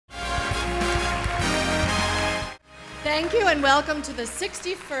Thank you and welcome to the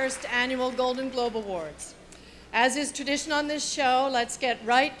 61st Annual Golden Globe Awards. As is tradition on this show, let's get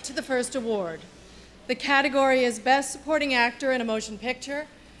right to the first award. The category is Best Supporting Actor in a Motion Picture,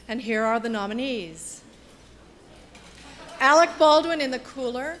 and here are the nominees. Alec Baldwin in The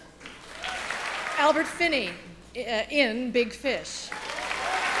Cooler, Albert Finney in Big Fish,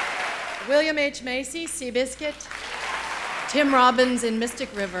 William H. Macy, Seabiscuit, Tim Robbins in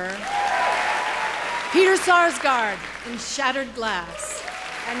Mystic River, Peter Sarsgaard in Shattered Glass,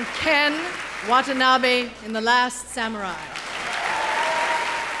 and Ken Watanabe in The Last Samurai.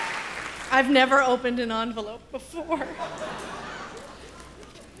 I've never opened an envelope before.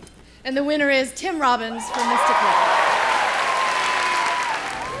 And the winner is Tim Robbins for Mystic River.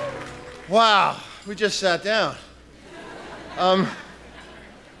 Wow, we just sat down.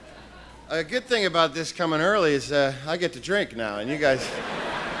 A good thing about this coming early is I get to drink now, and you guys...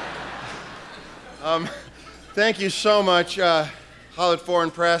 thank you so much, Hollywood Foreign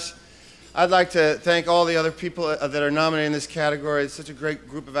Press. I'd like to thank all the other people that are nominated in this category. It's such a great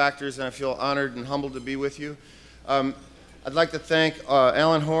group of actors, and I feel honored and humbled to be with you. I'd like to thank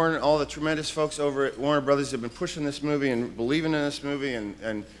Alan Horn and all the tremendous folks over at Warner Brothers who have been pushing this movie and believing in this movie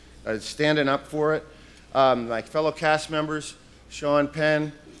and standing up for it. My fellow cast members, Sean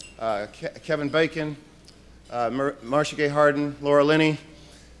Penn, Kevin Bacon, Marcia Gay Harden, Laura Lenny.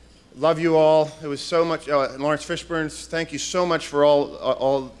 Love you all. It was so much. Laurence Fishburn, thank you so much for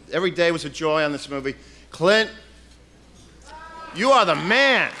all. Every day was a joy on this movie. Clint, you are the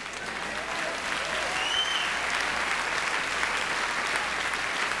man.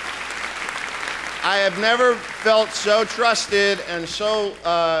 I have never felt so trusted and so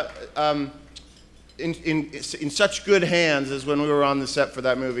in such good hands as when we were on the set for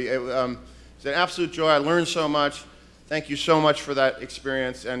that movie. It was an absolute joy. I learned so much. Thank you so much for that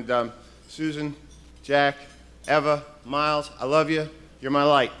experience. And Susan, Jack, Eva, Miles, I love you. You're my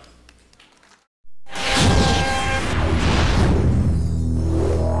light.